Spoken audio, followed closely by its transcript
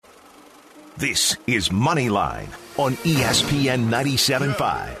This is Moneyline on ESPN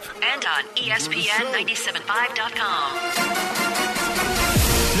 97.5. And on ESPN975.com.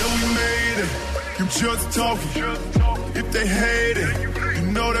 Yeah, we made it. You just talking. If they hate it, you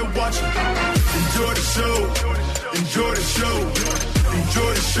know they're watching. Enjoy the show. Enjoy the show.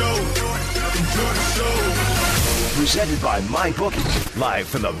 Enjoy the show. Enjoy the show. Presented by MyBookie, live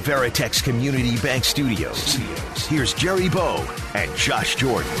from the Veritex Community Bank Studios. Here's Jerry Bow and Josh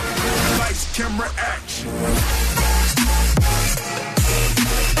Jordan. Lights, camera, action.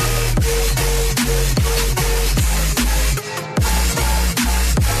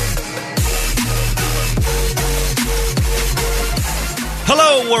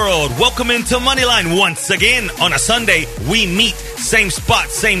 Hello, world. Welcome into Moneyline once again. On a Sunday, we meet, same spot,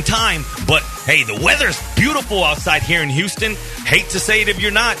 same time. But, hey, the weather's beautiful outside here in Houston. Hate to say it if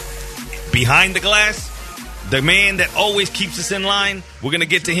you're not. Behind the glass, the man that always keeps us in line. We're going to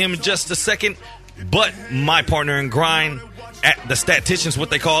get to him in just a second. But my partner in grind, at the statisticians, what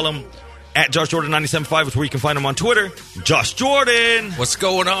they call him, at Josh Jordan 97.5 is where you can find him on Twitter. Josh Jordan. What's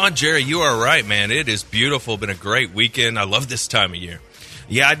going on, Jerry? You are right, man. It is beautiful. Been a great weekend. I love this time of year.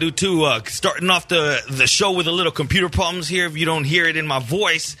 Yeah, I do too. Starting off the show with a little computer problems here if you don't hear it in my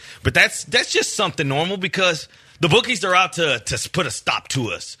voice. But that's just something normal because the bookies are out to put a stop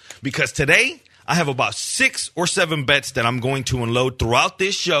to us. Because today, I have about 6 or 7 bets that I'm going to unload throughout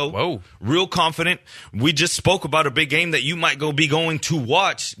this show. Whoa. Real confident. We just spoke about a big game that you might be going to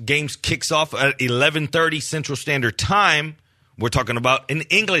watch. Games kicks off at 11:30 Central Standard Time. We're talking about an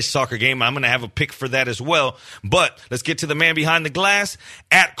English soccer game. I'm going to have a pick for that as well. But let's get to the man behind the glass.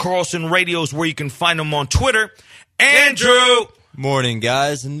 At Carlson Radios, where you can find him on Twitter. Andrew! Morning,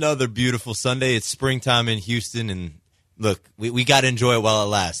 guys. Another beautiful Sunday. It's springtime in Houston. And look, we got to enjoy it while it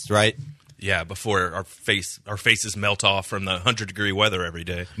lasts, right? Yeah, before our faces melt off from the 100-degree weather every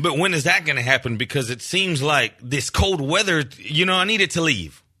day. But when is that going to happen? Because it seems like this cold weather, I needed to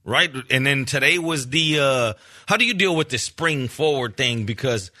leave. Right? And then today was the, how do you deal with this spring forward thing?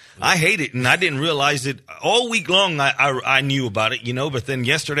 Because I hate it and I didn't realize it all week long. I knew about it, but then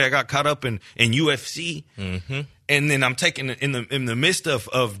yesterday I got caught up in UFC. Mm-hmm. And then I'm taking in the midst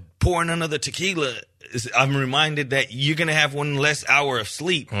of pouring another tequila. I'm reminded that you're going to have one less hour of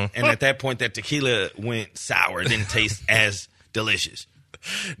sleep. Mm-hmm. And at that point, that tequila went sour. It didn't taste as delicious.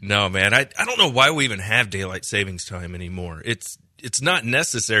 No, man. I don't know why we even have daylight savings time anymore. It's not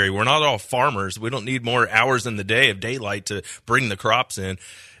necessary. We're not all farmers. We don't need more hours in the day of daylight to bring the crops in.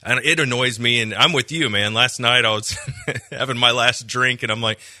 And it annoys me, and I'm with you, man. Last night I was having my last drink, and I'm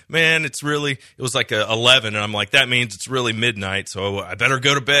like, man, it was like 11, and I'm like, that means it's really midnight, so I better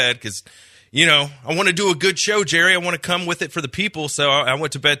go to bed because, I want to do a good show, Jerry. I want to come with it for the people, so I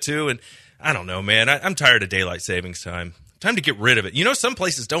went to bed too, and I don't know, man. I'm tired of daylight savings time. Time to get rid of it. Some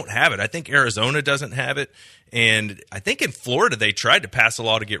places don't have it. I think Arizona doesn't have it. And I think in Florida they tried to pass a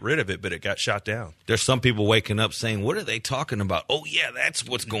law to get rid of it, but it got shot down. There's some people waking up saying, what are they talking about? Oh, yeah, that's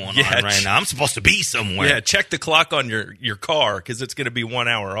what's going on right now. I'm supposed to be somewhere. Yeah, check the clock on your car because it's going to be 1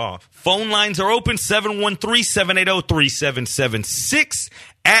 hour off. Phone lines are open, 713-780-3776.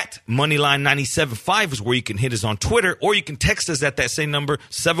 At Moneyline 97.5 is where you can hit us on Twitter, or you can text us at that same number,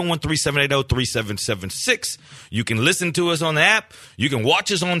 713-780-3776. You can listen to us on the app. You can watch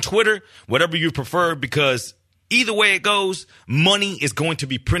us on Twitter, whatever you prefer, because either way it goes, money is going to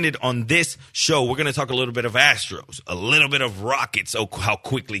be printed on this show. We're going to talk a little bit of Astros, a little bit of Rockets, how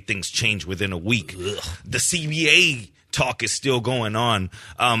quickly things change within a week. Ugh. The CBA talk is still going on.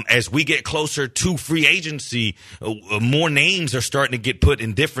 As we get closer to free agency, more names are starting to get put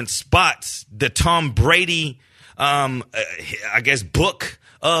in different spots. The Tom Brady, book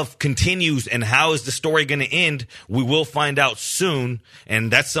of continues, and how is the story going to end? We will find out soon, and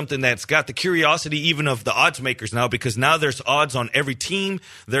that's something that's got the curiosity even of the odds makers now, because now there's odds on every team.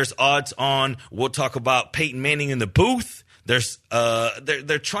 There's odds on, we'll talk about Peyton Manning in the booth. There's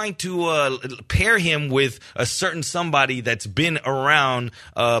they're trying to pair him with a certain somebody that's been around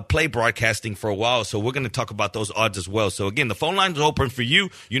play broadcasting for a while. So we're going to talk about those odds as well. So again, the phone lines are open for you.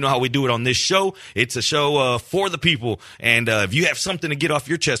 You know how we do it on this show. It's a show for the people. And if you have something to get off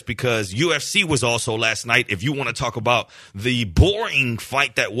your chest, because UFC was also last night, if you want to talk about the boring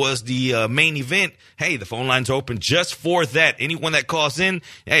fight that was the main event, hey, the phone lines are open just for that. Anyone that calls in,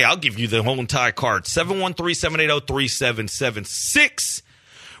 hey, I'll give you the whole entire card. 713-780-3776.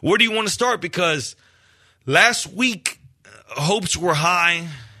 Where do you want to start? Because last week, hopes were high.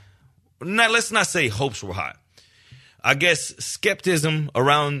 Let's not say hopes were high. I guess skepticism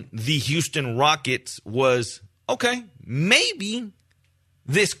around the Houston Rockets was, okay, maybe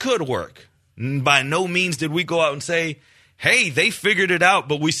this could work. By no means did we go out and say, hey, they figured it out.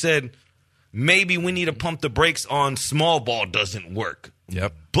 But we said, maybe we need to pump the brakes on small ball doesn't work.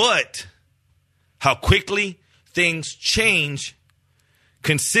 Yep. But how quickly things change,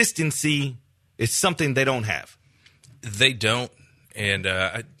 consistency is something they don't have. They don't. And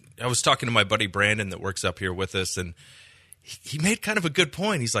I was talking to my buddy Brandon that works up here with us, and he made kind of a good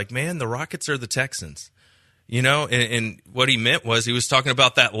point. He's like, man, the Rockets are the Texans. You know, and what he meant was he was talking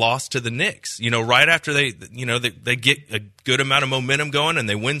about that loss to the Knicks. You know, right after they get a good amount of momentum going and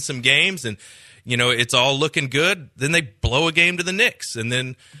they win some games and, you know, it's all looking good. Then they blow a game to the Knicks and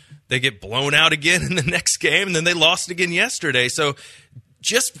then they get blown out again in the next game and then they lost again yesterday. So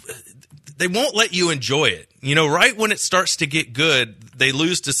just they won't let you enjoy it. You know, right when it starts to get good, they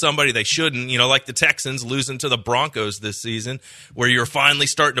lose to somebody they shouldn't, you know, like the Texans losing to the Broncos this season, where you're finally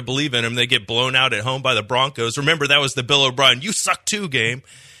starting to believe in them. They get blown out at home by the Broncos. Remember, that was the Bill O'Brien, you suck too game.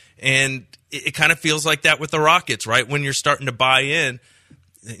 And it kind of feels like that with the Rockets, right? When you're starting to buy in,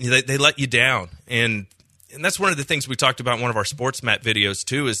 they let you down. And that's one of the things we talked about in one of our Sports Mat videos,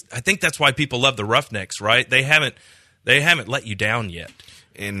 too, is I think that's why people love the Roughnecks, right? They haven't let you down yet.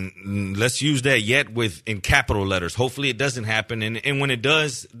 And let's use that yet in capital letters. Hopefully it doesn't happen. And when it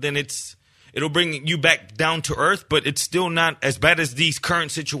does, then it'll bring you back down to earth, but it's still not as bad as these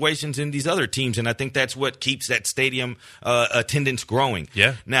current situations in these other teams. And I think that's what keeps that stadium attendance growing.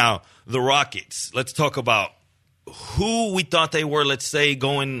 Yeah. Now, the Rockets, let's talk about who we thought they were, let's say,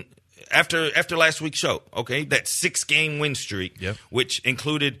 going after last week's show, okay? That 6-game win streak, yep, which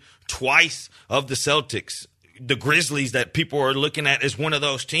included twice of the Celtics. The Grizzlies that people are looking at as one of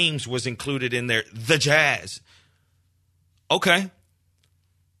those teams was included in there. The Jazz. Okay.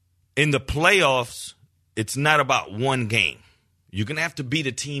 In the playoffs, it's not about one game. You're going to have to beat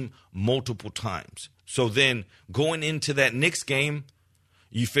a team multiple times. So then going into that Knicks game,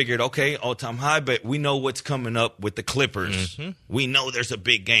 you figured, okay, all-time high, but we know what's coming up with the Clippers. Mm-hmm. We know there's a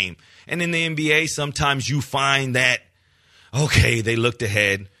big game. And in the NBA, sometimes you find that, okay, they looked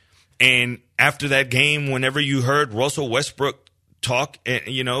ahead. And after that game, whenever you heard Russell Westbrook talk,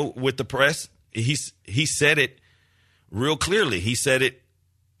 you know, with the press, he said it real clearly. He said it,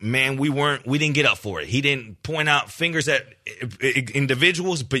 man, we didn't get up for it. He didn't point out fingers at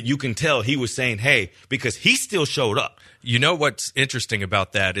individuals, but you can tell he was saying, hey, because he still showed up. You know what's interesting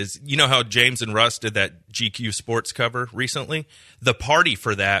about that is, you know how James and Russ did that GQ Sports cover recently? The party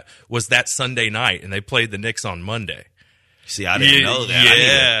for that was that Sunday night, and they played the Knicks on Monday. See, I didn't know that.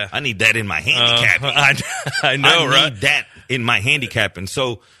 Yeah. I need that in my handicapping. I know, right? I need that in my handicapping.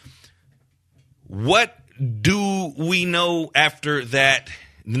 So what do we know after that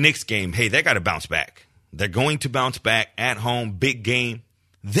Knicks game? Hey, they got to bounce back. They're going to bounce back at home, big game.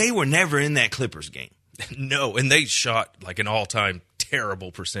 They were never in that Clippers game. No, and they shot like an all-time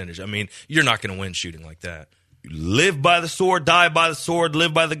terrible percentage. I mean, you're not going to win shooting like that. Live by the sword, die by the sword,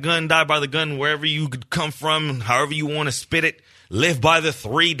 live by the gun, die by the gun, wherever you could come from, however you want to spit it. Live by the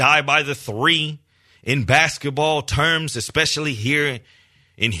three, die by the three in basketball terms, especially here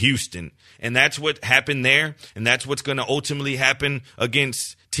in Houston. And that's what happened there, and that's what's going to ultimately happen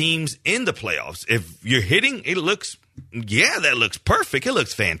against teams in the playoffs. If you're hitting, it looks, yeah, that looks perfect. It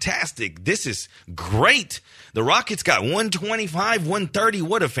looks fantastic. This is great. The Rockets got 125, 130.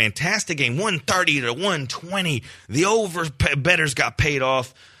 What a fantastic game. 130 to 120. The over bettors got paid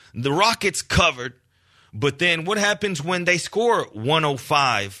off. The Rockets covered. But then what happens when they score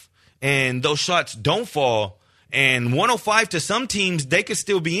 105 and those shots don't fall? And 105 to some teams, they could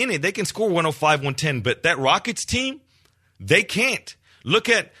still be in it. They can score 105, 110. But that Rockets team, they can't. Look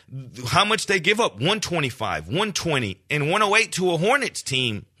at how much they give up, 125, 120, and 108 to a Hornets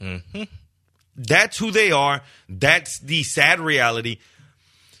team. Mm-hmm. That's who they are. That's the sad reality.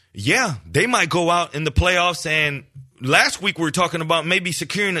 Yeah, they might go out in the playoffs, and last week we were talking about maybe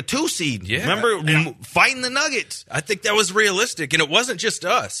securing a 2 seed. Yeah. Remember fighting the Nuggets? I think that was realistic, and it wasn't just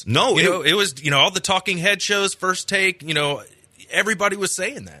us. No. It was, all the talking head shows, First Take, everybody was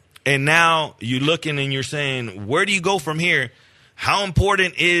saying that. And now you're looking and you're saying, where do you go from here? How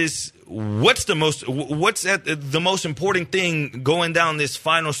important is what's the most important thing going down this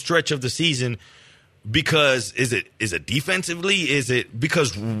final stretch of the season? Because is it defensively? Is it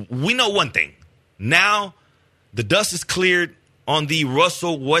because we know one thing now? The dust is cleared on the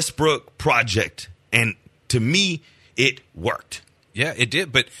Russell Westbrook project, and to me, it worked. Yeah, it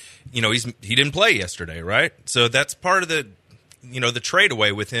did. But he didn't play yesterday, right? So that's part of the the trade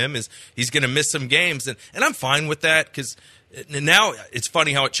away with him is he's going to miss some games, and I'm fine with that because. Now, it's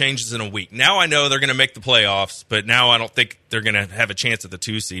funny how it changes in a week. Now I know they're going to make the playoffs, but now I don't think they're going to have a chance at the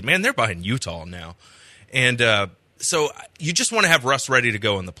 2 seed. Man, they're behind Utah now. And so you just want to have Russ ready to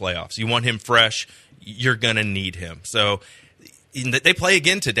go in the playoffs. You want him fresh. You're going to need him. So they play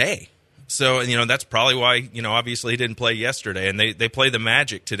again today. So, that's probably why, obviously he didn't play yesterday, and they play the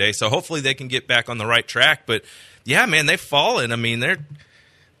Magic today. So hopefully they can get back on the right track. But, yeah, man, they've fallen. I mean,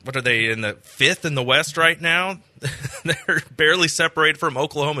 what are they, in the 5th in the West right now? They're barely separated from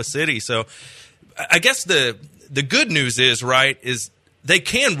Oklahoma City. So I guess the good news is they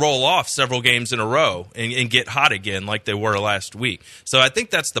can roll off several games in a row and get hot again like they were last week. So I think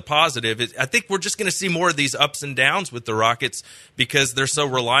that's the positive. I think we're just going to see more of these ups and downs with the Rockets because they're so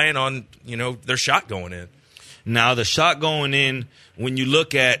reliant on, their shot going in. Now, the shot going in, when you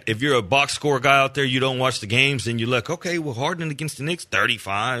look at, if you're a box score guy out there, you don't watch the games, then you look, okay, well, Harden against the Knicks,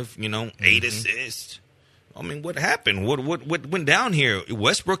 35, 8 assists. I mean, what happened? What went down here?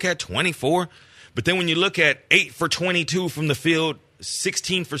 Westbrook had 24. But then when you look at 8 for 22 from the field,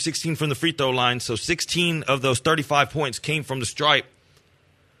 16 for 16 from the free throw line, so 16 of those 35 points came from the stripe.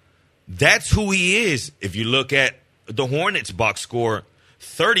 That's who he is. If you look at the Hornets box score,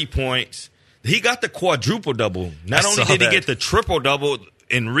 30 points. He got the quadruple-double. Not only did he get the triple-double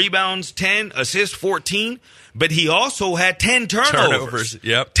in rebounds, 10, assists, 14, but he also had 10 turnovers.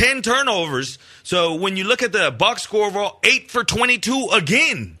 Yep. 10 turnovers. So when you look at the box score overall, 8 for 22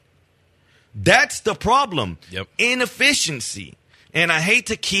 again. That's the problem. Yep. Inefficiency. And I hate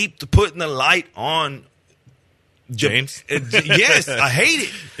to keep putting the light on James. Yes, I hate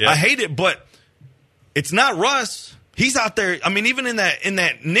it. Yeah. I hate it, but it's not Russ. He's out there. I mean, even in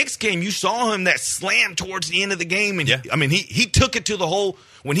that Knicks game, you saw him that slam towards the end of the game. And yeah. He took it to the hole.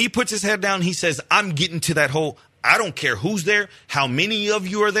 When he puts his head down, he says, I'm getting to that hole. I don't care who's there, how many of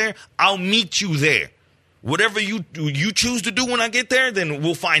you are there. I'll meet you there. Whatever you choose to do when I get there, then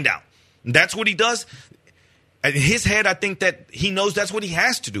we'll find out. And that's what he does. In his head, I think that he knows that's what he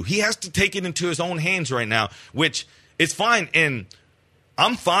has to do. He has to take it into his own hands right now, which is fine. And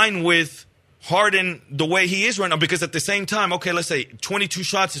I'm fine with Harden the way he is right now because at the same time, okay, let's say 22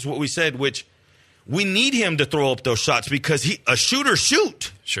 shots is what we said, which we need him to throw up those shots because a shooter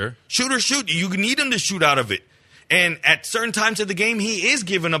shoot. Sure. Shooter shoot. You need him to shoot out of it. And at certain times of the game, he is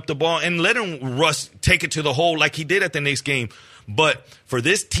giving up the ball and letting Russ take it to the hole like he did at the next game. But for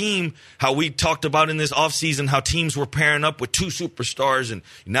this team, how we talked about in this offseason, how teams were pairing up with two superstars, and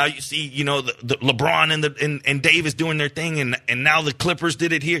now you see, the LeBron and Davis doing their thing, and now the Clippers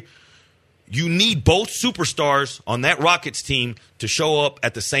did it here. You need both superstars on that Rockets team to show up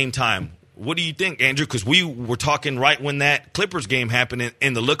at the same time. What do you think, Andrew? Because we were talking right when that Clippers game happened,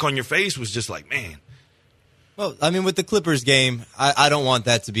 and the look on your face was just like, man. Well, I mean, with the Clippers game, I don't want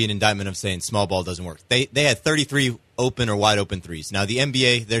that to be an indictment of saying small ball doesn't work. They had 33 open or wide open threes. Now, the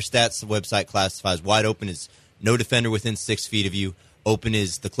NBA, their stats website classifies wide open as no defender within 6 feet of you. Open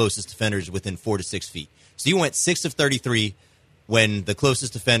is the closest defender is within 4 to 6 feet. So you went 6 of 33 when the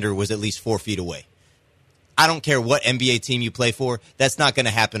closest defender was at least 4 feet away. I don't care what NBA team you play for. That's not going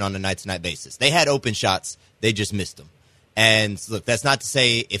to happen on a night-to-night basis. They had open shots. They just missed them. And look, that's not to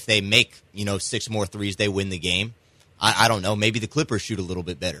say if they make, 6 more threes, they win the game. I don't know. Maybe the Clippers shoot a little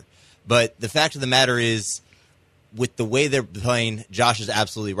bit better. But the fact of the matter is, with the way they're playing, Josh is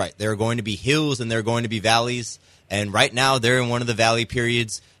absolutely right. There are going to be hills and there are going to be valleys. And right now, they're in one of the valley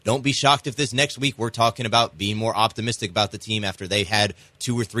periods. Don't be shocked if this next week we're talking about being more optimistic about the team after they had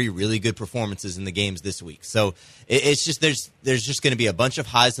 2 or 3 really good performances in the games this week. So it's just there's just going to be a bunch of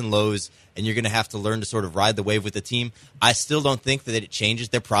highs and lows, and you're going to have to learn to sort of ride the wave with the team. I still don't think that it changes.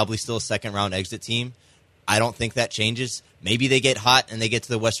 They're probably still a second-round exit team. I don't think that changes. Maybe they get hot and they get to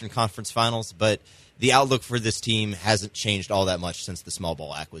the Western Conference Finals, but the outlook for this team hasn't changed all that much since the small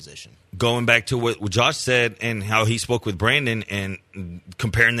ball acquisition. Going back to what Josh said and how he spoke with Brandon and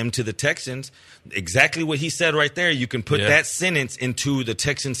comparing them to the Texans, exactly what he said right there. You can put that sentence into the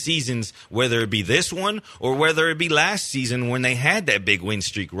Texans seasons, whether it be this one or whether it be last season when they had that big win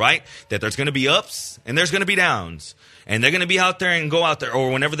streak, right? That there's going to be ups and there's going to be downs. And they're going to be out there and go out there.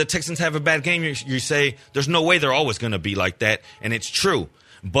 Or whenever the Texans have a bad game, you say, there's no way they're always going to be like that. And it's true.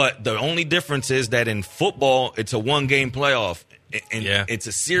 But the only difference is that in football, it's a one-game playoff. And it's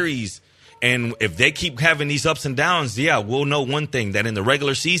a series. And if they keep having these ups and downs, we'll know one thing, that in the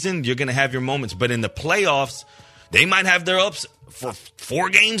regular season, you're going to have your moments. But in the playoffs, they might have their ups for 4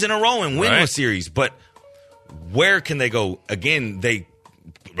 games in a row and win a series. But where can they go? Again, they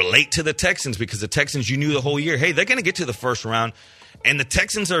relate to the Texans because the Texans, you knew the whole year, hey, they're going to get to the first round. And the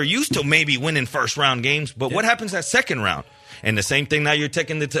Texans are used to maybe winning first-round games. But what happens that second round? And the same thing now you're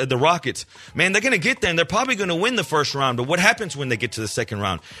taking the Rockets. Man, they're going to get there, and they're probably going to win the first round. But what happens when they get to the second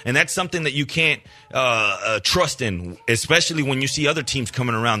round? And that's something that you can't trust in, especially when you see other teams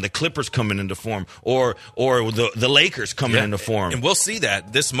coming around, the Clippers coming into form, or the Lakers coming into form. And we'll see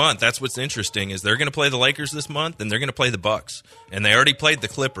that this month. That's what's interesting is they're going to play the Lakers this month, and they're going to play the Bucks. And they already played the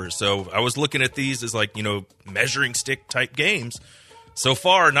Clippers. So I was looking at these as like, measuring stick type games. So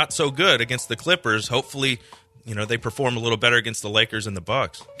far, not so good against the Clippers. Hopefully, they perform a little better against the Lakers and the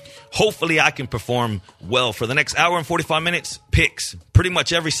Bucks. Hopefully, I can perform well for the next hour and 45 minutes. Picks pretty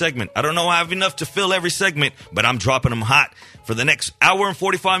much every segment. I don't know I have enough to fill every segment, but I'm dropping them hot for the next hour and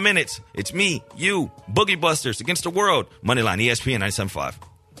 45 minutes. It's me, you, Boogie Busters against the world. Moneyline, ESPN 97.5.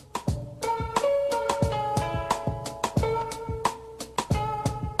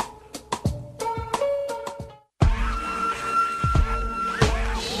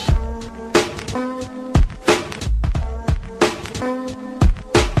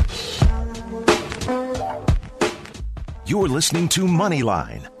 You're listening to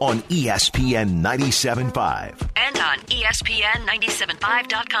Moneyline on ESPN 97.5. And on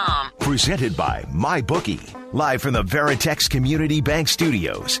ESPN975.com. Presented by MyBookie. Live from the Veritex Community Bank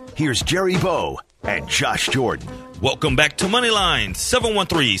Studios, here's Jerry Bow and Josh Jordan. Welcome back to Moneyline,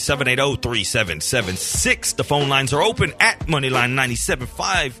 713-780-3776. The phone lines are open at Moneyline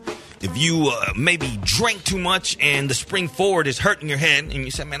 97.5. If you maybe drank too much and the spring forward is hurting your head and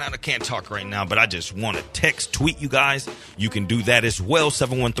you say, man, I can't talk right now, but I just want to text, tweet you guys, you can do that as well,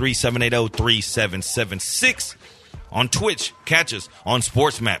 713-780-3776. On Twitch, catch us on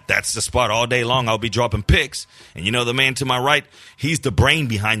SportsMap. That's the spot all day long. I'll be dropping picks. And the man to my right, he's the brain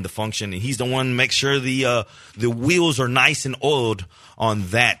behind the function, and he's the one to make sure the wheels are nice and oiled on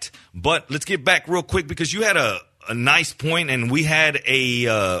that. But let's get back real quick because you had a nice point, and we had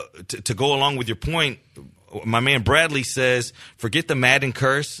to go along with your point. My man Bradley says, forget the Madden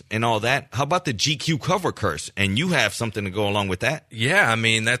curse and all that. How about the GQ cover curse? And you have something to go along with that. Yeah, I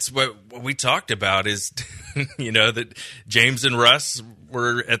mean, that's what we talked about is, that James and Russ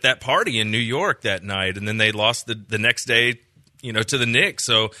were at that party in New York that night, and then they lost the next day, to the Knicks.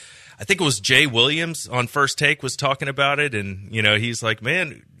 So I think it was Jay Williams on First Take was talking about it, and, he's like,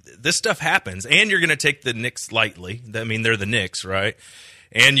 man, this stuff happens, and you're going to take the Knicks lightly. I mean, they're the Knicks, right?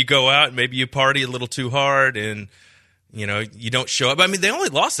 And you go out and maybe you party a little too hard and, you don't show up. I mean, they only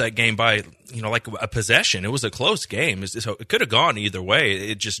lost that game by, like a possession. It was a close game. So it could have gone either way.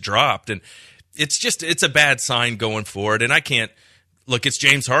 It just dropped. And it's a bad sign going forward. And I can't – look, it's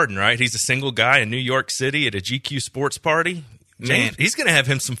James Harden, right? He's a single guy in New York City at a GQ sports party. Man, he's going to have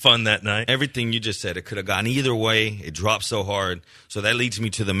him some fun that night. Everything you just said, it could have gone either way. It dropped so hard. So that leads me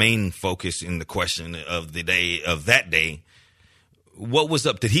to the main focus in the question of the day, of that day. What was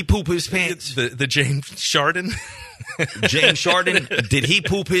up? Did he poop his pants? The James Harden? James Harden, did he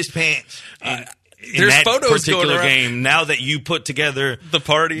poop his pants? There's that photos particular going around. Game. Now that you put together the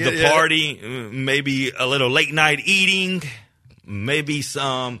party, maybe a little late night eating, maybe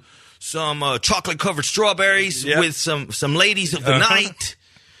some chocolate covered strawberries with some ladies of the night.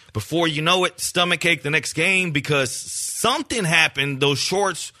 Before you know it, stomachache the next game because something happened. Those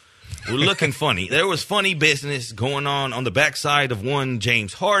shorts were looking funny. There was funny business going on the backside of one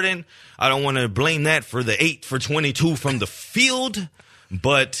James Harden. I don't want to blame that for the 8 for 22 from the field,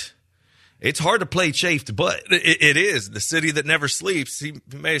 but it's hard to play chafed butt. It is. The city that never sleeps. He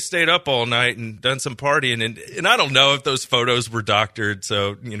may have stayed up all night and done some partying. And I don't know if those photos were doctored,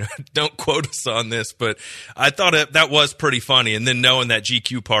 so, don't quote us on this. But I thought that was pretty funny. And then knowing that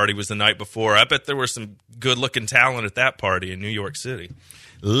GQ party was the night before, I bet there was some good-looking talent at that party in New York City.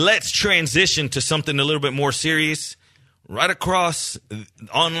 Let's transition to something a little bit more serious. Right across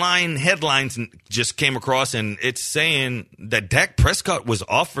online headlines just came across, and it's saying that Dak Prescott was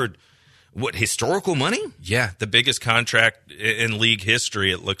offered – historical money? Yeah, the biggest contract in league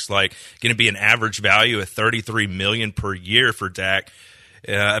history, it looks like. Going to be an average value of $33 million per year for Dak.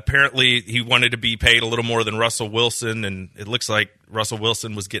 Apparently, he wanted to be paid a little more than Russell Wilson, and it looks like Russell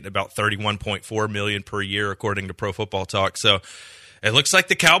Wilson was getting about $31.4 million per year, according to Pro Football Talk. So it looks like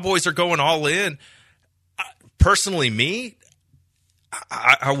the Cowboys are going all in. Personally, me,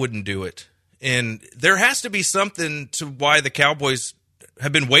 I wouldn't do it. And there has to be something to why the Cowboys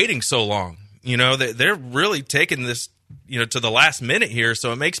have been waiting so long. They're really taking this, to the last minute here.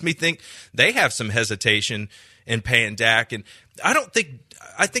 So it makes me think they have some hesitation in paying Dak. And I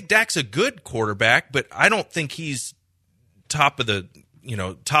think Dak's a good quarterback, but I don't think he's top of the,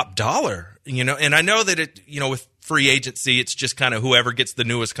 top dollar, and I know that with free agency, it's just kind of whoever gets the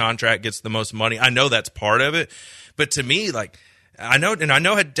newest contract gets the most money. I know that's part of it, but to me, like, I know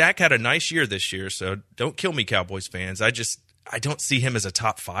Dak had a nice year this year, so don't kill me, Cowboys fans. I don't see him as a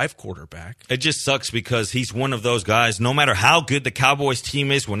top 5 quarterback. It just sucks because he's one of those guys, no matter how good the Cowboys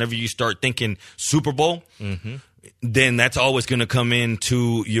team is, whenever you start thinking Super Bowl, then that's always going to come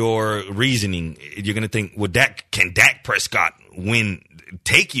into your reasoning. You're going to think, well, can Dak Prescott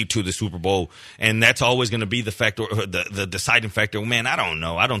take you to the Super Bowl? And that's always going to be the factor, the deciding factor. Man, I don't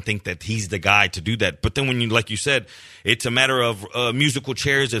know. I don't think that he's the guy to do that. But then when you, like you said, it's a matter of musical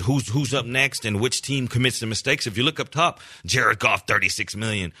chairs and who's up next and which team commits the mistakes. If you look up top, Jared Goff, $36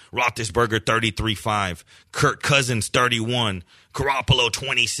 million, Roethlisberger, $33.5, Kirk Cousins, $31, Garoppolo,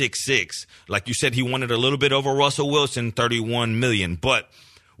 $26.6. Like you said, he wanted a little bit over Russell Wilson, $31 million. But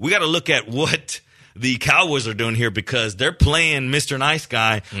we got to look at what the Cowboys are doing here because they're playing Mr. Nice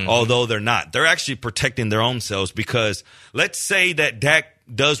Guy, although they're not. They're actually protecting their own selves because let's say that Dak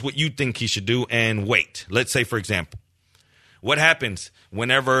does what you think he should do and wait. Let's say, for example, what happens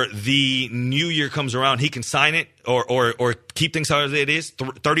whenever the new year comes around? He can sign it or keep things how it is.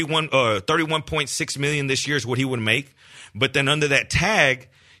 31.6 million this year is what he would make. But then under that tag,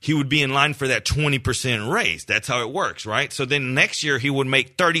 he would be in line for that 20% raise. That's how it works, right? So then next year he would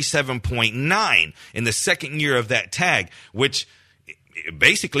make 37.9 in the second year of that tag, which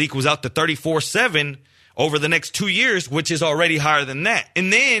basically equals out to 34.7 over the next 2 years, which is already higher than that.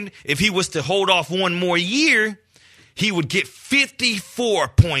 And then if he was to hold off one more year, he would get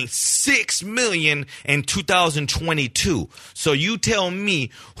 $54.6 million in 2022. So you tell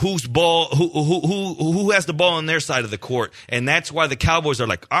me who has the ball on their side of the court, and that's why the Cowboys are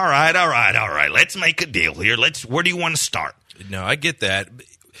like, all right, let's make a deal here. Where do you want to start? No, I get that.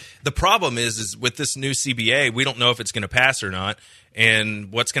 The problem is with this new CBA, we don't know if it's going to pass or not, and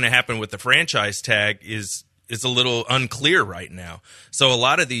what's going to happen with the franchise tag is a little unclear right now. So a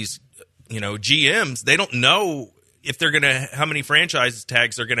lot of these, GMs, they don't know if they're going to, how many franchise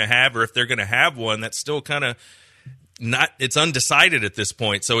tags they're going to have, or if they're going to have one. That's still kind of it's undecided at this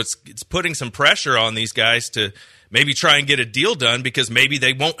point. So it's putting some pressure on these guys to maybe try and get a deal done because maybe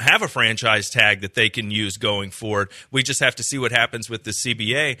they won't have a franchise tag that they can use going forward. We just have to see what happens with the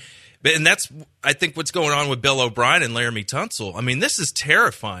CBA. And that's, I think, what's going on with Bill O'Brien and Laramie Tunsil. I mean, this is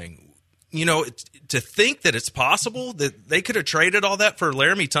terrifying. To think that it's possible that they could have traded all that for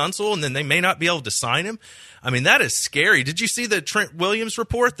Laramie Tunsil and then they may not be able to sign him. I mean, that is scary. Did you see the Trent Williams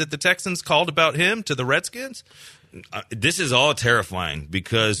report that the Texans called about him to the Redskins? This is all terrifying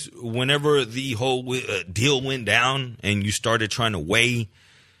because whenever the whole deal went down and you started trying to weigh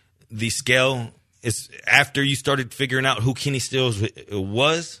the scale, it's after you started figuring out who Kenny Stills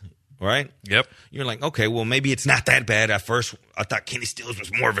was, right? Yep. You're like, okay, well, maybe it's not that bad. At first, I thought Kenny Stills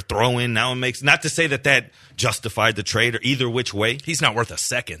was more of a throw-in. Now it makes – not to say that justified the trade or either which way. He's not worth a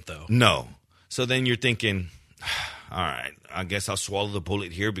second, though. No. So then you're thinking, all right, I guess I'll swallow the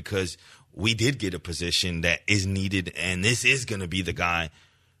bullet here because we did get a position that is needed, and this is going to be the guy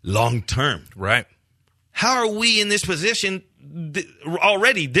long-term. Right. How are we in this position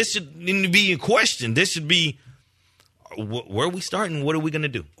already? This should be a question. This should be where are we starting? What are we going to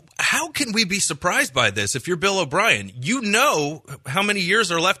do? How can we be surprised by this? If you're Bill O'Brien, you know how many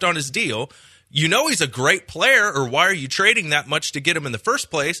years are left on his deal. You know he's a great player, or why are you trading that much to get him in the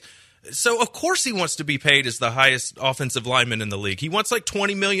first place? So, of course, he wants to be paid as the highest offensive lineman in the league. He wants like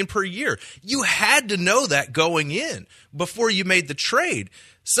 $20 million per year. You had to know that going in before you made the trade.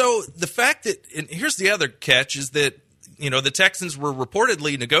 So the fact that, and here's the other catch, is that the Texans were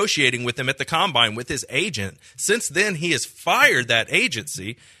reportedly negotiating with him at the Combine with his agent. Since then, he has fired that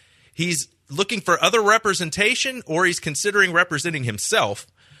agency. He's looking for other representation, or he's considering representing himself.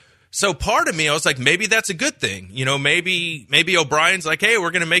 So part of me, I was like, maybe that's a good thing. Maybe O'Brien's like, hey,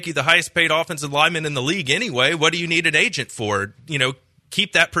 we're going to make you the highest paid offensive lineman in the league anyway. What do you need an agent for?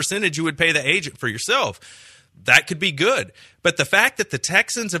 Keep that percentage you would pay the agent for yourself. That could be good. But the fact that the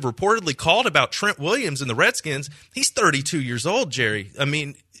Texans have reportedly called about Trent Williams and the Redskins, he's 32 years old, Jerry. I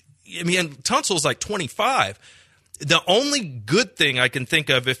mean, Tunsil's like 25. The only good thing I can think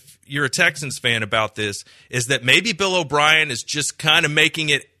of, if you're a Texans fan, about this is that maybe Bill O'Brien is just kind of making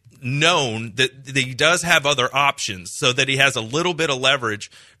it known that he does have other options, so that he has a little bit of leverage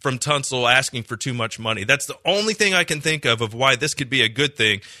from Tunsil asking for too much money. That's the only thing I can think of why this could be a good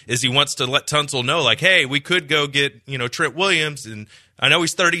thing, is he wants to let Tunsil know, like, hey, we could go get Trent Williams, and I know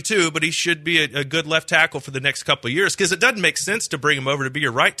he's 32, but he should be a good left tackle for the next couple of years, because it doesn't make sense to bring him over to be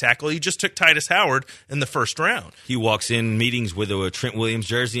your right tackle. He just took Titus Howard in the first round. He walks in meetings with a Trent Williams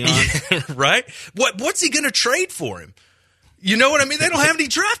jersey on. Right? What's he going to trade for him? You know what I mean? They don't have any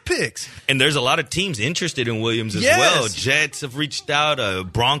draft picks. And there's a lot of teams interested in Williams as Yes. well. Jets have reached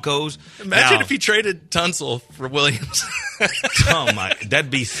out, Broncos. Imagine Now, if he traded Tunsil for Williams. oh my,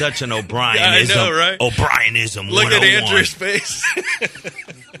 that'd be such an O'Brienism. I know, right? O'Brienism. Look at 101. Andrew's face.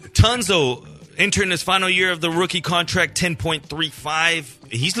 Tunsil entering his final year of the rookie contract,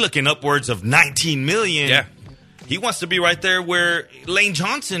 10.35. He's looking upwards of $19 million. Yeah. He wants to be right there where Lane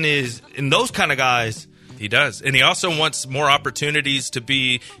Johnson is, and those kind of guys. He does. And he also wants more opportunities to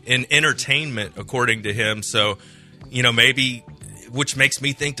be in entertainment, according to him. So, maybe, which makes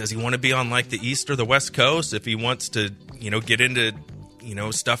me think, does he want to be on like the East or the West Coast if he wants to, get into,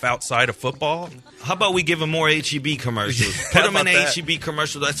 stuff outside of football? How about we give him more HEB commercials? How Put him in about that? HEB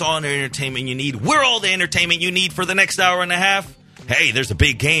commercials. That's all the entertainment you need. We're all the entertainment you need for the next hour and a half. Hey, there's a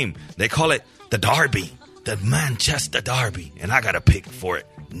big game. They call it the Derby, the Manchester Derby. And I got a pick for it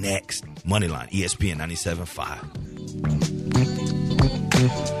next. Moneyline, ESPN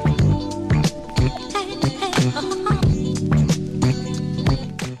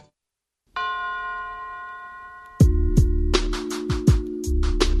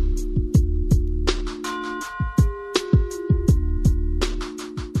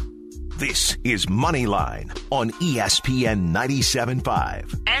This is Moneyline on ESPN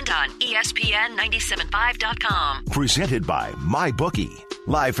 97.5. And on ESPN975.com. Presented by MyBookie.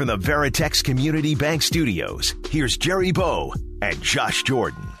 Live from the Veritex Community Bank Studios, here's Jerry Bow and Josh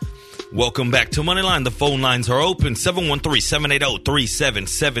Jordan. Welcome back to Moneyline. The phone lines are open.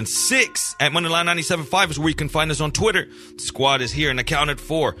 713-780-3776. At Moneyline 97.5 is where you can find us on Twitter. The squad is here and accounted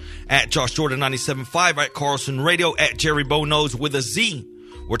for at Josh Jordan 97.5, at Carlson Radio, at Jerry Bow Knows with a Z.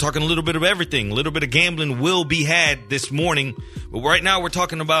 We're talking a little bit of everything. A little bit of gambling will be had this morning. But right now we're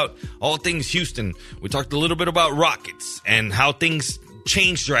talking about all things Houston. We talked a little bit about Rockets and how things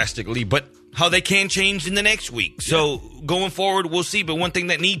change drastically, but how they can change in the next week. So going forward, we'll see. But one thing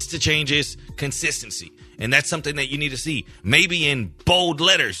that needs to change is consistency. And that's something that you need to see. Maybe in bold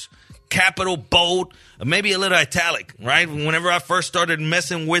letters, capital, bold, maybe a little italic, right? Whenever I first started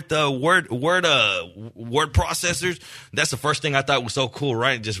messing with word processors, that's the first thing I thought was so cool,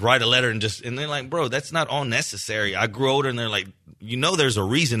 right? Just write a letter and they're like, bro, that's not all necessary. I grew older and they're like, there's a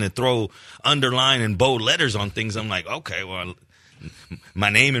reason to throw underline and bold letters on things. I'm like, okay, well,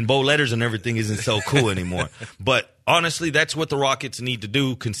 my name in bold letters and everything isn't so cool anymore. But honestly, that's what the Rockets need to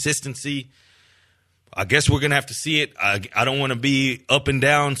do. Consistency. I guess we're going to have to see it. I don't want to be up and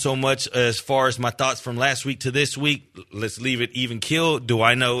down so much as far as my thoughts from last week to this week. Let's leave it even keel. Do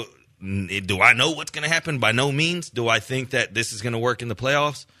I know what's going to happen? By no means. Do I think that this is going to work in the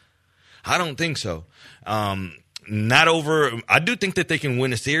playoffs? I don't think so. Not over. I do think that they can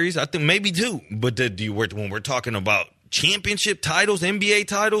win a series. I think maybe two. But when we're talking about championship titles, NBA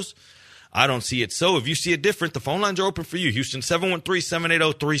titles, I don't see it. So if you see it different, the phone lines are open for you. Houston,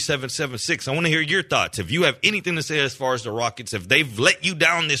 713-780-3776. I want to hear your thoughts. If you have anything to say as far as the Rockets, if they've let you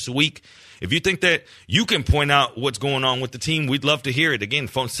down this week, if you think that you can point out what's going on with the team, we'd love to hear it. Again,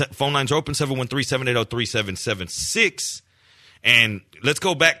 phone lines are open, 713-780-3776. And let's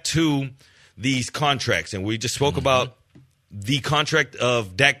go back to these contracts. And we just spoke about the contract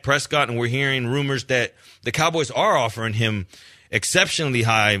of Dak Prescott, and we're hearing rumors that the Cowboys are offering him exceptionally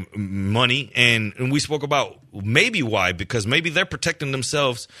high money, and we spoke about maybe why, because maybe they're protecting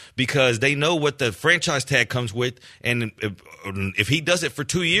themselves because they know what the franchise tag comes with, and if he does it for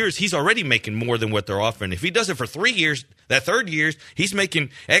 2 years, he's already making more than what they're offering. If he does it for 3 years, that third year, he's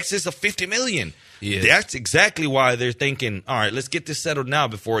making excess of $50 million. Yeah. That's exactly why they're thinking, all right, let's get this settled now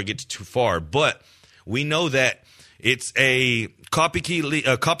before it gets too far. But we know that it's a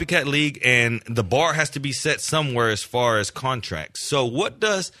copycat league, and the bar has to be set somewhere as far as contracts. So what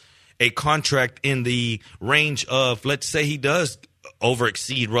does a contract in the range of, let's say he does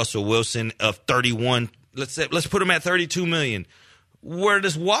overexceed Russell Wilson of 31, let's put him at 32 million. Where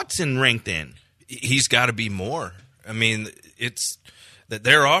does Watson rank then? He's got to be more. I mean, it's that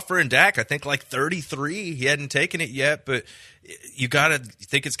they're offering Dak, I think, like 33. He hadn't taken it yet, but you got to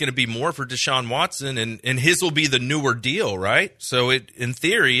think it's going to be more for Deshaun Watson, and his will be the newer deal, right? So in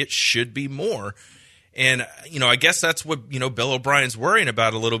theory, it should be more. And, I guess that's what, Bill O'Brien's worrying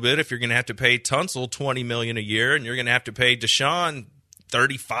about a little bit. If you're going to have to pay Tunsil $20 million a year and you're going to have to pay Deshaun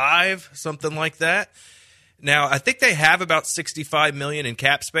 35, something like that. Now, I think they have about $65 million in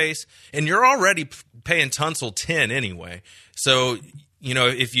cap space, and you're already paying Tunsil 10 anyway. So,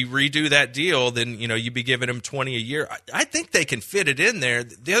 if you redo that deal, then, you'd be giving him 20 a year. I think they can fit it in there.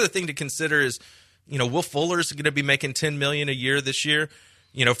 The other thing to consider is, Will Fuller's going to be making $10 million a year this year,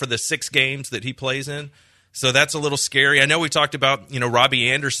 for the 6 games that he plays in. So that's a little scary. I know we talked about, Robbie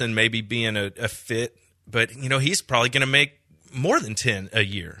Anderson maybe being a fit, but, he's probably going to make more than 10 a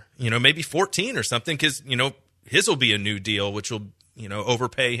year, maybe 14 or something, because, his will be a new deal, which will,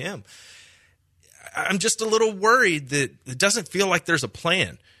 overpay him. I'm just a little worried that it doesn't feel like there's a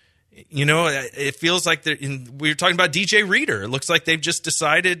plan. It feels like we were talking about DJ Reader. It looks like they've just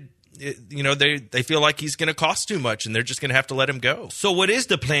decided, they feel like he's going to cost too much and they're just going to have to let him go. So what is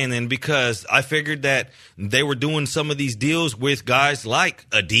the plan then? Because I figured that they were doing some of these deals with guys like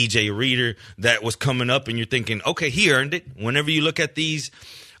a DJ Reader that was coming up, and you're thinking, okay, he earned it. Whenever you look at these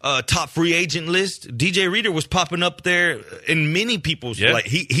top free agent list, DJ Reader was popping up there in many people's like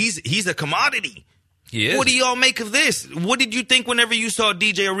he's a commodity. He is. What do y'all make of this? What did you think whenever you saw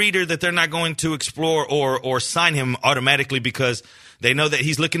DJ Reader that they're not going to explore or sign him automatically because they know that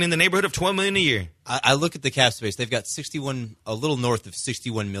he's looking in the neighborhood of $12 million a year? I look at the cap space. They've got a little north of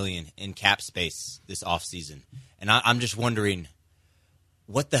 $61 million in cap space this offseason. And I'm just wondering,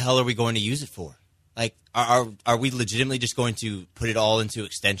 what the hell are we going to use it for? Like, are we legitimately just going to put it all into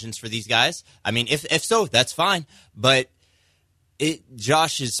extensions for these guys? I mean, if so, that's fine. But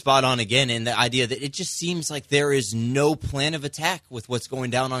Josh is spot on again in the idea that it just seems like there is no plan of attack with what's going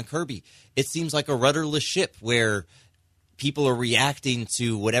down on Kirby. It seems like a rudderless ship where people are reacting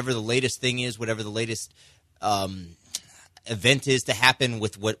to whatever the latest thing is, whatever the latest event is to happen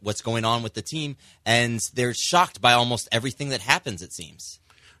with what's going on with the team, and they're shocked by almost everything that happens, it seems.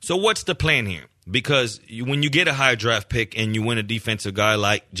 So what's the plan here? Because when you get a high draft pick and you win a defensive guy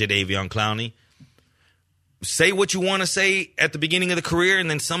like Jadeveon Clowney, say what you want to say at the beginning of the career, and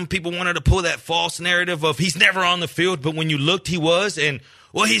then some people wanted to pull that false narrative of he's never on the field, but when you looked, he was, and,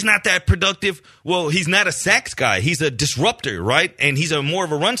 well, he's not that productive. Well, he's not a sacks guy. He's a disruptor, right? And he's more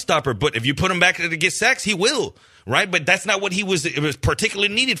of a run stopper, but if you put him back to get sacks, he will, right? But that's not what it was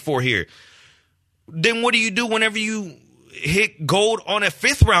particularly needed for here. Then what do you do whenever you hit gold on a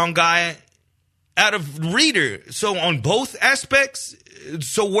fifth-round guy out of Reader? So on both aspects,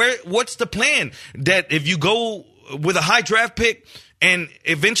 so what's the plan? That if you go with a high draft pick and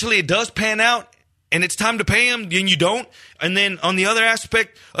eventually it does pan out and it's time to pay him, then you don't. And then on the other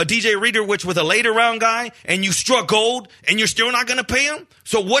aspect, a DJ Reader, which with a later round guy, and you struck gold and you're still not going to pay him?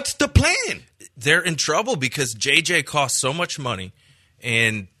 So what's the plan? They're in trouble because JJ costs so much money,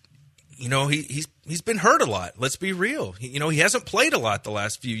 and he's been hurt a lot. Let's be real. He hasn't played a lot the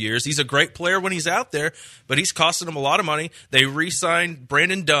last few years. He's a great player when he's out there, but he's costing them a lot of money. They re-signed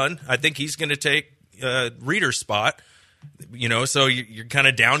Brandon Dunn. I think he's going to take Reader's spot. So you're kind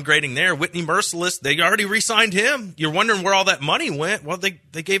of downgrading there. Whitney Merciless, they already re-signed him. You're wondering where all that money went. Well,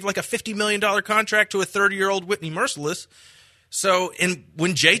 they gave like a $50 million contract to a 30-year-old Whitney Merciless. So, and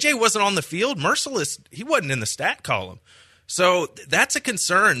when JJ wasn't on the field, Merciless, he wasn't in the stat column. So that's a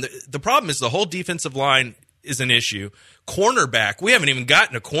concern. The problem is the whole defensive line is an issue. Cornerback, we haven't even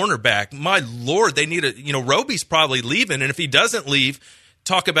gotten a cornerback. My Lord, they need Roby's probably leaving, and if he doesn't leave,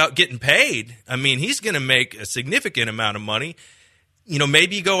 talk about getting paid. I mean, he's going to make a significant amount of money.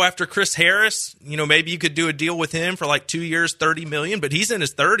 Maybe you go after Chris Harris. Maybe you could do a deal with him for like 2 years, $30 million, but he's in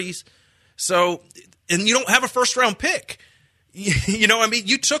his 30s. So, and you don't have a first-round pick.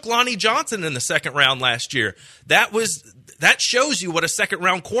 You took Lonnie Johnson in the second round last year. That shows you what a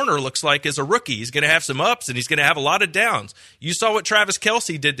second-round corner looks like as a rookie. He's going to have some ups, and he's going to have a lot of downs. You saw what Travis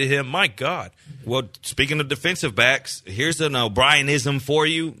Kelce did to him. My God. Well, speaking of defensive backs, here's an O'Brienism for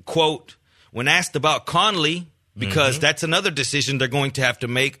you. Quote, when asked about Conley, because that's another decision they're going to have to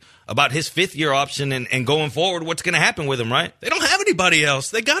make about his fifth-year option and going forward, what's going to happen with him, right? They don't have anybody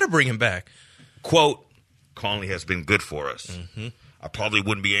else. They got to bring him back. Quote, Conley has been good for us. I probably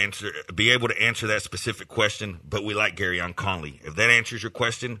wouldn't be able to answer that specific question, but we like Garyon Conley. If that answers your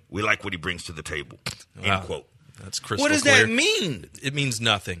question, we like what he brings to the table. Wow. End quote. That's crystal What does clear. that mean? It means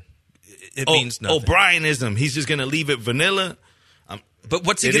nothing. It means nothing. O'Brienism. He's just going to leave it vanilla. But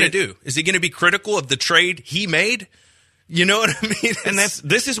what's he going to do? Is he going to be critical of the trade he made? You know what I mean? And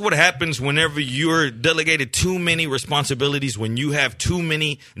this is what happens whenever you're delegated too many responsibilities, when you have too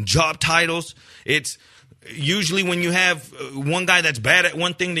many job titles. It's usually when you have one guy that's bad at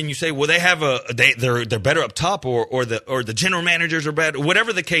one thing, then you say, well, they have they're better up top, or the general managers are bad,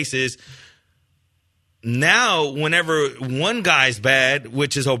 whatever the case is. Now, whenever one guy's bad,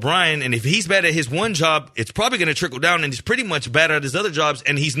 which is O'Brien, and if he's bad at his one job, it's probably going to trickle down, and he's pretty much bad at his other jobs,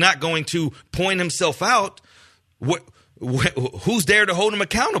 and he's not going to point himself out. Who's there to hold him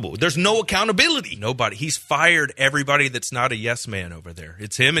accountable? There's no accountability. Nobody. He's fired everybody that's not a yes man over there.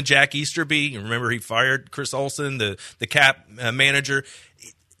 It's him and Jack Easterby. You remember he fired Chris Olsen, the cap manager.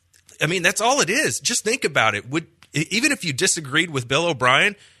 I mean, that's all it is. Just think about it. Even if you disagreed with Bill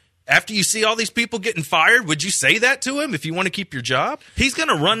O'Brien, After you see all these people getting fired, would you say that to him if you want to keep your job? He's going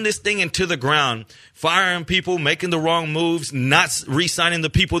to run this thing into the ground, firing people, making the wrong moves, not re-signing the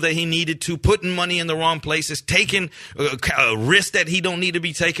people that he needed to, putting money in the wrong places, taking risks that he don't need to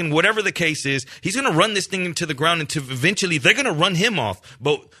be taking. Whatever the case is, he's going to run this thing into the ground until eventually they're going to run him off.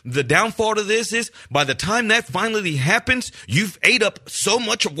 But the downfall to this is by the time that finally happens, you've ate up so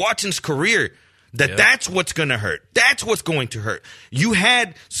much of Watson's career. That's what's going to hurt. That's what's going to hurt. You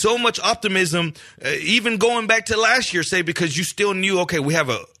had so much optimism, even going back to last year, say, because you still knew, okay, we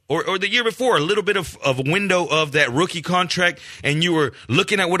have or the year before, a little bit of a window of that rookie contract, and you were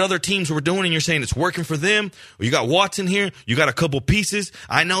looking at what other teams were doing, and you're saying it's working for them. You got Watson here. You got a couple pieces.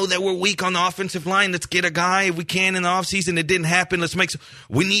 I know that we're weak on the offensive line. Let's get a guy if we can in the offseason. It didn't happen.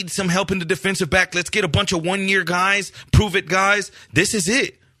 We need some help in the defensive back. Let's get a bunch of one-year guys, prove-it guys. This is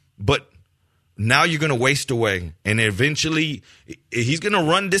it. But now you're going to waste away, and eventually he's going to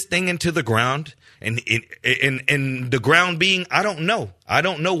run this thing into the ground, and the ground being, I don't know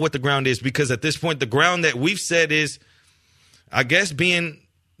what the ground is, because at this point the ground that we've said is, I guess, being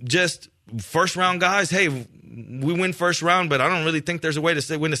just first round guys. Hey, we win first round, but I don't really think there's a way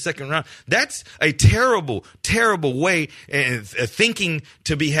to win the second round. That's a terrible, terrible way of thinking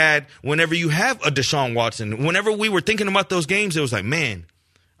to be had whenever you have a Deshaun Watson. Whenever we were thinking about those games, it was like, man,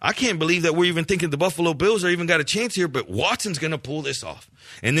 I can't believe that we're even thinking the Buffalo Bills are even got a chance here, but Watson's going to pull this off.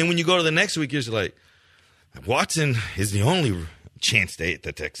 And then when you go to the next week, you're like, Watson is the only chance the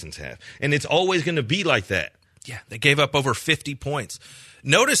Texans have. And it's always going to be like that. Yeah, they gave up over 50 points.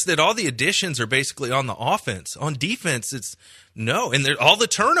 Notice that all the additions are basically on the offense. On defense, it's no. And all the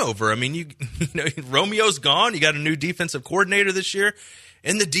turnover. I mean, you know, Romeo's gone. You got a new defensive coordinator this year.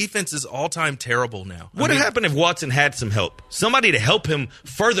 And the defense is all-time terrible now. What would happen if Watson had some help? Somebody to help him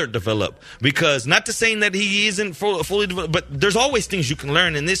further develop. Because not to say that he isn't fully developed, but there's always things you can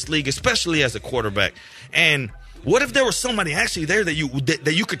learn in this league, especially as a quarterback. And what if there was somebody actually there that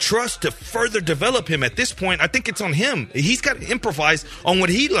you could trust to further develop him? At this point, I think it's on him. He's got to improvise on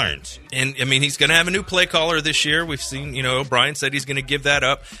what he learns. And, I mean, he's going to have a new play caller this year. We've seen, O'Brien said he's going to give that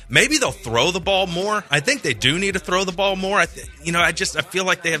up. Maybe they'll throw the ball more. I think they do need to throw the ball more. I feel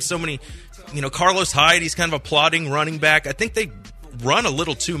like they have so many, Carlos Hyde, he's kind of a plodding running back. I think they run a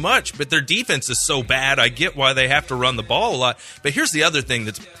little too much, but their defense is so bad. I get why they have to run the ball a lot. But here's the other thing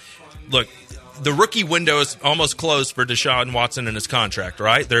look, the rookie window is almost closed for Deshaun Watson and his contract,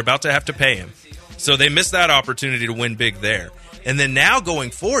 right? They're about to have to pay him. So they missed that opportunity to win big there. And then now going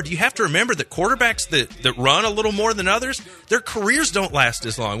forward, you have to remember that quarterbacks that run a little more than others, their careers don't last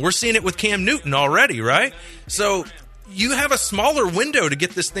as long. We're seeing it with Cam Newton already, right? So you have a smaller window to get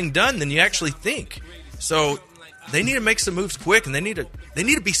this thing done than you actually think. So they need to make some moves quick, and they need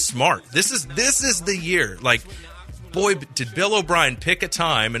to be smart. This is the year. Like, boy, did Bill O'Brien pick a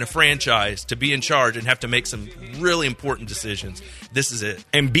time in a franchise to be in charge and have to make some really important decisions. This is it.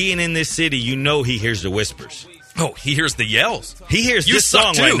 And being in this city, he hears the whispers. Oh, he hears the yells. He hears this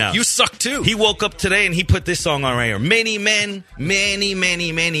song too. Right now. You suck too. He woke up today and he put this song on right here. Many men, many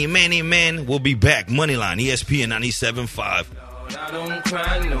will be back. Moneyline, ESPN 97.5. I don't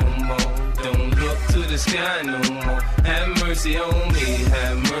cry no more. Don't look to the sky no more. Have mercy on me.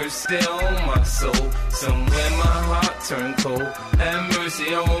 Have mercy on my soul. Somewhere my heart turned cold. Have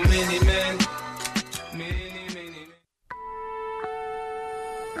mercy on many men. Many men.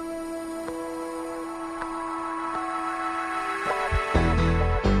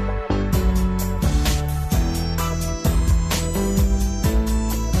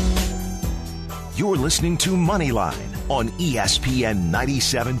 You're listening to Moneyline on ESPN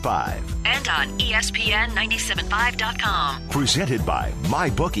 97.5. And on ESPN975.com. Presented by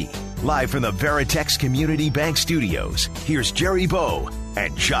MyBookie. Live from the Veritex Community Bank Studios, here's Jerry Bow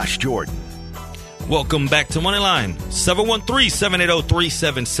and Josh Jordan. Welcome back to Moneyline.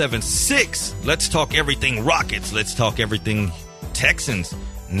 713-780-3776. Let's talk everything Rockets. Let's talk everything Texans.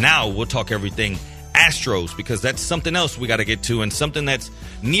 Now we'll talk everything Astros, because that's something else we got to get to, and something that's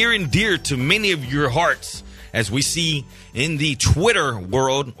near and dear to many of your hearts, as we see in the Twitter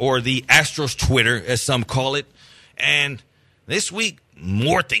world, or the Astros Twitter, as some call it. And this week,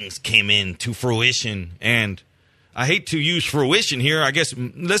 more things came into fruition, and I hate to use fruition here. I guess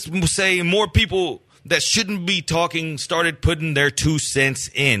let's say more people that shouldn't be talking started putting their 2 cents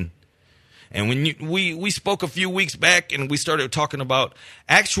in. And when we spoke a few weeks back, and we started talking about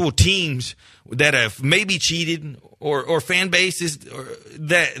actual teams that have maybe cheated, or fan bases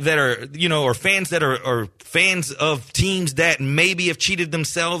that are, or fans that are fans of teams that maybe have cheated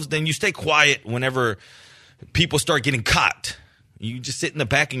themselves, then you stay quiet whenever people start getting caught. You just sit in the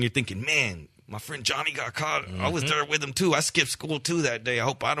back and you're thinking, man, My friend Johnny got caught. I was there with him, too. I skipped school, too, that day. I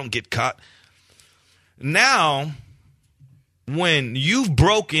hope I don't get caught. Now, when you've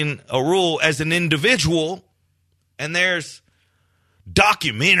broken a rule as an individual, and there's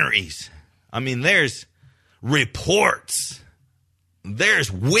documentaries, I mean, there's reports, there's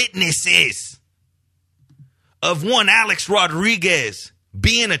witnesses of one Alex Rodriguez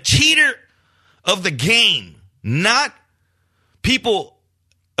being a cheater of the game, not people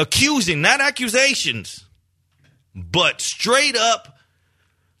accusing, not accusations, but straight up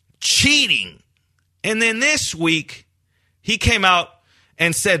cheating. And then this week, he came out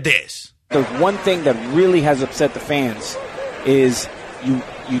and said this. The one thing that really has upset the fans is you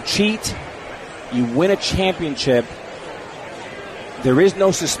cheat, you win a championship, there is no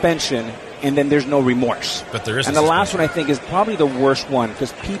suspension, and then there's no remorse. But there is. And the last one, I think, is probably the worst one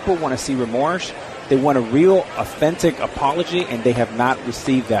because people want to see remorse. They want a real, authentic apology, and they have not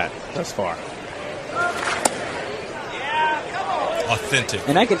received that thus far. Authentic.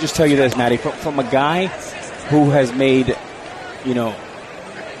 And I can just tell you this, Matty, from a guy who has made,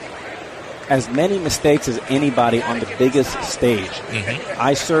 as many mistakes as anybody on the biggest stage.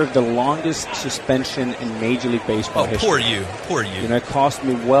 I served the longest suspension in Major League Baseball history. Poor you. It cost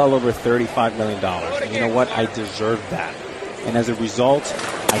me well over $35 million. And you know what? I deserved that. And as a result,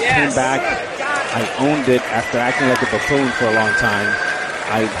 I came back. I owned it after acting like a buffoon for a long time.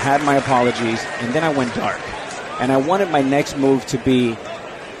 I had my apologies, and then I went dark. And I wanted my next move to be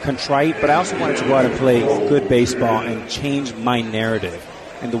contrite, but I also wanted to go out and play good baseball and change my narrative.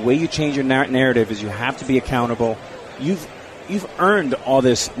 And the way you change your narrative is you have to be accountable. You've earned all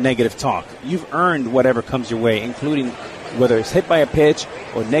this negative talk. You've earned whatever comes your way, including whether it's hit by a pitch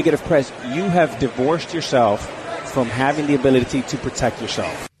or negative press. You have divorced yourself from having the ability to protect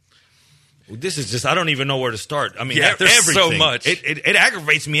yourself. This is just, I don't even know where to start. I mean, there's everything. so much. It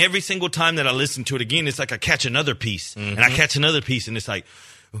aggravates me every single time that I listen to it again. It's like I catch another piece, and I catch another piece, and it's like,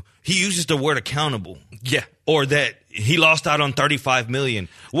 he uses the word accountable. Yeah. Or that he lost out on $35 million.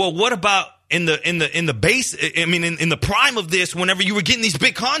 Well, what about in the base, I mean, in the prime of this, whenever you were getting these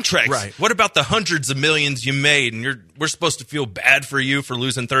big contracts? Right. What about the hundreds of millions you made, and we're supposed to feel bad for you for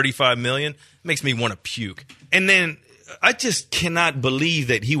losing $35 million? It makes me want to puke. And then I just cannot believe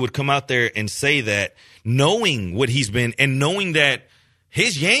that he would come out there and say that, knowing what he's been and knowing that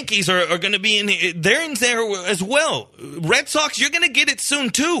his Yankees are going to be they're in there as well. Red Sox, you're going to get it soon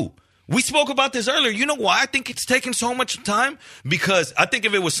too. We spoke about this earlier. You know why I think it's taking so much time? Because I think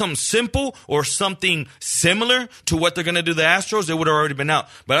if it was something simple or something similar to what they're going to do to the Astros, it would have already been out.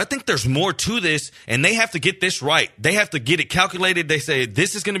 But I think there's more to this, and they have to get this right. They have to get it calculated. They say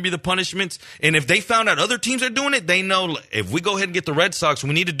this is going to be the punishments. And if they found out other teams are doing it, they know if we go ahead and get the Red Sox,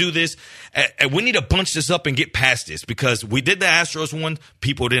 we need to do this. We need to bunch this up and get past this, because we did the Astros one.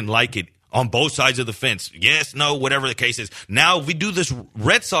 People didn't like it. On both sides of the fence. Yes, no, whatever the case is. Now, if we do this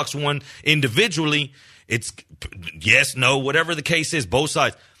Red Sox one individually, it's yes, no, whatever the case is, both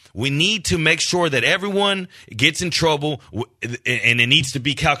sides. We need to make sure that everyone gets in trouble, and it needs to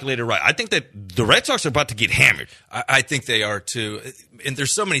be calculated right. I think that the Red Sox are about to get hammered. I think they are, too. And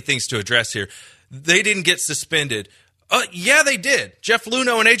there's so many things to address here. They didn't get suspended. Yeah, they did. Jeff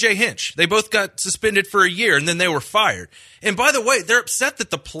Luhnow and A.J. Hinch. They both got suspended for a year, and then they were fired. And by the way, they're upset that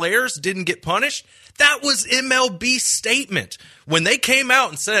the players didn't get punished. That was MLB's statement. When they came out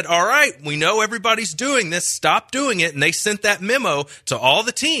and said, all right, we know everybody's doing this, stop doing it, and they sent that memo to all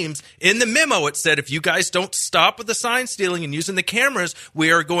the teams. In the memo, it said, if you guys don't stop with the sign stealing and using the cameras,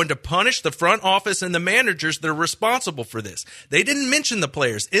 we are going to punish the front office and the managers that are responsible for this. They didn't mention the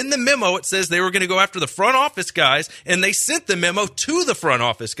players. In the memo, it says they were going to go after the front office guys, and they sent the memo to the front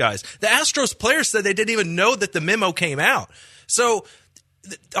office guys. The Astros players said they didn't even know that the memo came out. So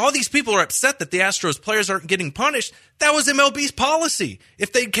all these people are upset that the Astros players aren't getting punished. That was MLB's policy.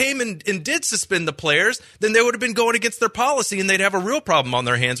 If they came and did suspend the players, then they would have been going against their policy, and they'd have a real problem on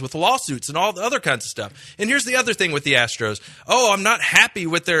their hands with lawsuits and all the other kinds of stuff. And here's the other thing with the Astros. Oh, I'm not happy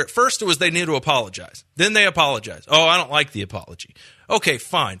with their – first it was they need to apologize. Then they apologize. Oh, I don't like the apology. Okay,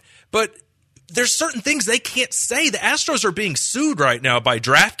 fine. But – there's certain things they can't say. The Astros are being sued right now by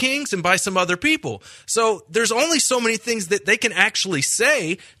DraftKings and by some other people. So there's only so many things that they can actually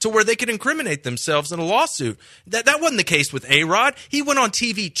say to where they can incriminate themselves in a lawsuit. That wasn't the case with A-Rod. He went on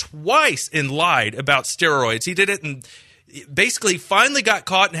TV twice and lied about steroids. He did it and basically finally got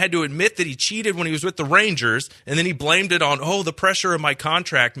caught and had to admit that he cheated when he was with the Rangers, and then he blamed it on, the pressure of my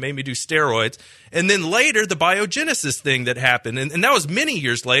contract made me do steroids. And then later, the biogenesis thing that happened, and that was many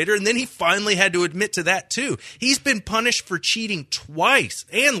years later, and then he finally had to admit to that too. He's been punished for cheating twice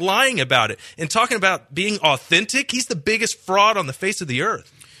and lying about it. And talking about being authentic, he's the biggest fraud on the face of the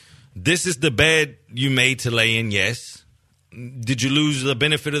earth. This is the bed you made to lay in, yes. Did you lose the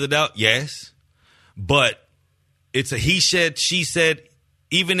benefit of the doubt? Yes. But it's a he said, she said,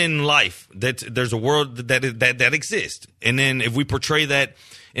 even in life, that there's a world that exists. And then if we portray that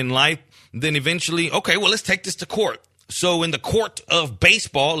in life, then eventually, okay, well, let's take this to court. So in the court of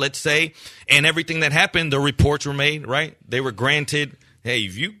baseball, let's say, and everything that happened, the reports were made, right? They were granted, hey,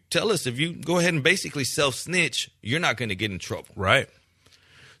 if you tell us, if you go ahead and basically self-snitch, you're not going to get in trouble. Right.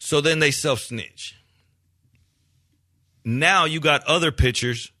 So then they self-snitch. Now you got other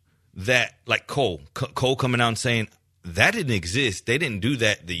pitchers that, like Cole coming out and saying, that didn't exist. They didn't do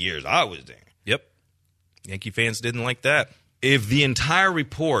that the years I was there. Yep. Yankee fans didn't like that. If the entire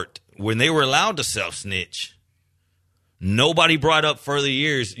report, when they were allowed to self-snitch, nobody brought up further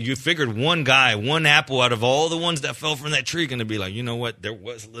years, you figured one guy, one apple out of all the ones that fell from that tree going to be like, you know what, there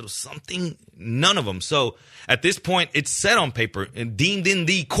was a little something. None of them. So at this point, it's set on paper and deemed in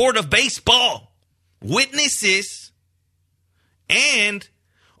the court of baseball. Witnesses and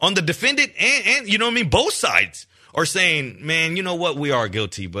on the defendant and you know what I mean, both sides are saying, man, you know what, we are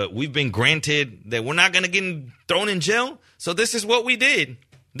guilty, but we've been granted that we're not going to get thrown in jail. So this is what we did.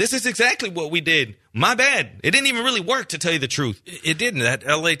 This is exactly what we did. My bad. It didn't even really work, to tell you the truth. It didn't. That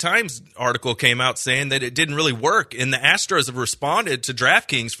LA Times article came out saying that it didn't really work. And the Astros have responded to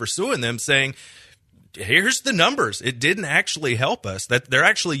DraftKings for suing them, saying, here's the numbers. It didn't actually help us. That they're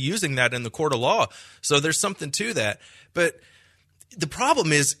actually using that in the court of law. So there's something to that. But the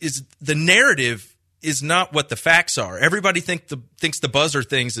problem is the narrative is not what the facts are. Everybody thinks the buzzer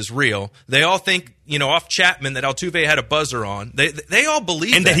things is real. They all think, off Chapman, that Altuve had a buzzer on. They all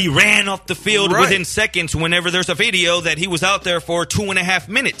believe and that he ran off the field right within seconds whenever there's a video that he was out there for 2.5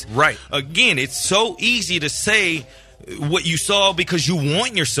 minutes. Right. Again, it's so easy to say what you saw because you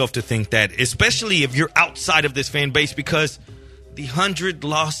want yourself to think that, especially if you're outside of this fan base, because the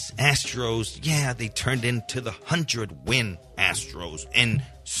 100-loss Astros, yeah, they turned into the 100-win Astros. And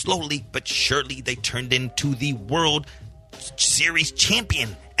slowly but surely, they turned into the World Series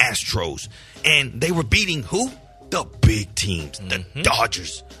champion Astros. And they were beating who? The big teams. The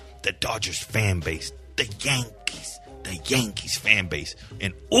Dodgers. The Dodgers fan base. The Yankees fan base.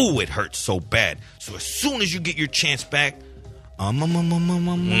 And, it hurts so bad. So as soon as you get your chance back,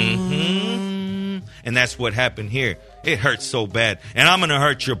 and that's what happened here. It hurts so bad. And I'm going to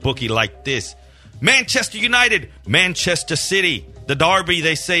hurt your bookie like this. Manchester United, Manchester City. The derby,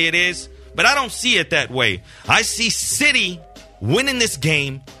 they say it is. But I don't see it that way. I see City winning this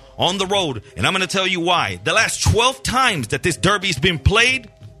game on the road. And I'm going to tell you why. The last 12 times that this derby's been played,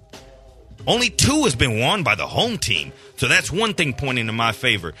 only 2 has been won by the home team. So that's one thing pointing in my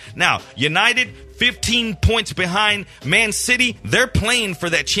favor. Now, United, 15 points behind Man City. They're playing for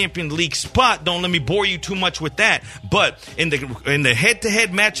that Champions League spot. Don't let me bore you too much with that. But in the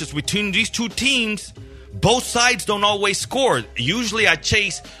head-to-head matches between these two teams, both sides don't always score. Usually I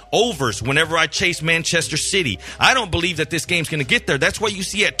chase overs whenever I chase Manchester City. I don't believe that this game's going to get there. That's why you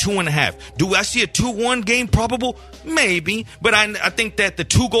see at 2.5. Do I see a 2-1 game probable? Maybe. But I think that the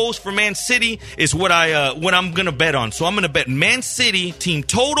 2 goals for Man City is what I'm going to bet on. So I'm going to bet Man City team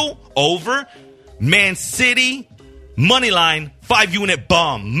total over. Man City Moneyline 5-unit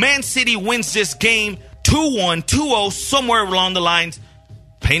bomb. Man City wins this game 2-1, 2-0, somewhere along the lines.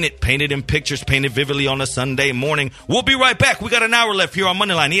 Paint it in pictures, paint it vividly on a Sunday morning. We'll be right back. We got an hour left here on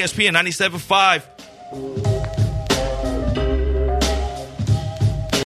Moneyline, ESPN 97.5.